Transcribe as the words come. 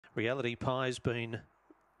Reality Pie's been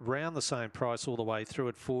round the same price all the way through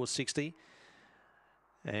at $4.60.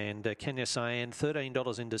 And Kenya Cyan,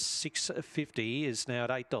 $13 into $6.50 is now at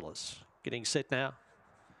 $8. Getting set now.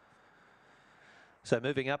 So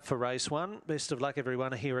moving up for race 1. Best of luck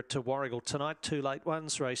everyone here at Warragul tonight. 2 late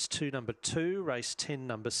ones. Race 2 number 2, race 10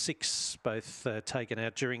 number 6, both taken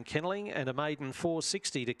out during kennelling, and a maiden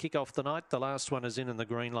 $4.60 to kick off the night. The last one is in and the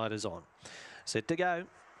green light is on. Set to go.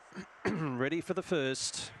 Ready for the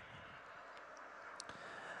first.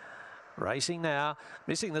 Racing now,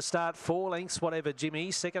 missing the start, 4 lengths, whatever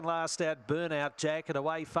Jimmy. Second last out, Burnout Jack, and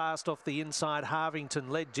away fast off the inside, Harvington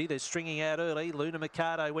Ledgy. They're stringing out early. Luna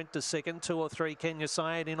Mikado went to second, 2 or 3 Kenya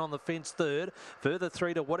Cyan in on the fence third. Further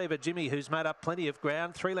 3 to whatever Jimmy, who's made up plenty of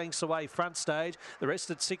ground. 3 lengths away, front stage. The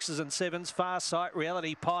rest at 6s and 7s. Far Sight,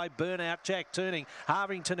 Reality Pie, Burnout Jack turning.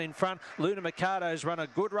 Harvington in front. Luna Mikado's run a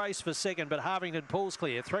good race for second, but Harvington pulls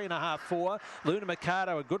clear. 3.5, 4. Luna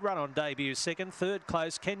Mikado, a good run on debut second. Third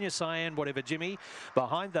close, Kenya Cyan, whatever Jimmy.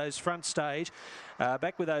 Behind those front stage,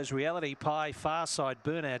 back with those Reality Pie, Far Side,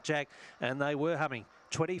 Burnout Jack, and they were humming.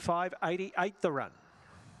 25.88 the run.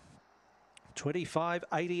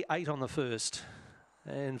 25.88 on the first.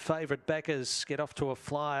 And favourite backers get off to a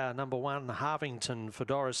flyer. Number 1, Harvington for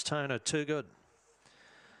Doris Toner, too good.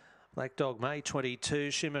 Black Dog May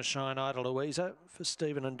 22, Shimmer Shine Ida Louisa for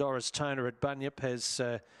Stephen and Doris Toner at Bunyip has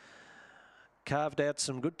carved out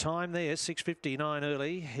some good time there. 6.59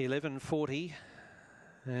 early, 11.40,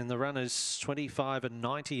 and the run is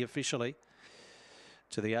 25.90 officially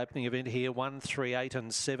to the opening event here. 1, 3, 8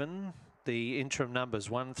 and 7. The interim numbers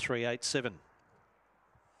 1, 3, 8, 7.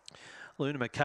 Luna McCarthy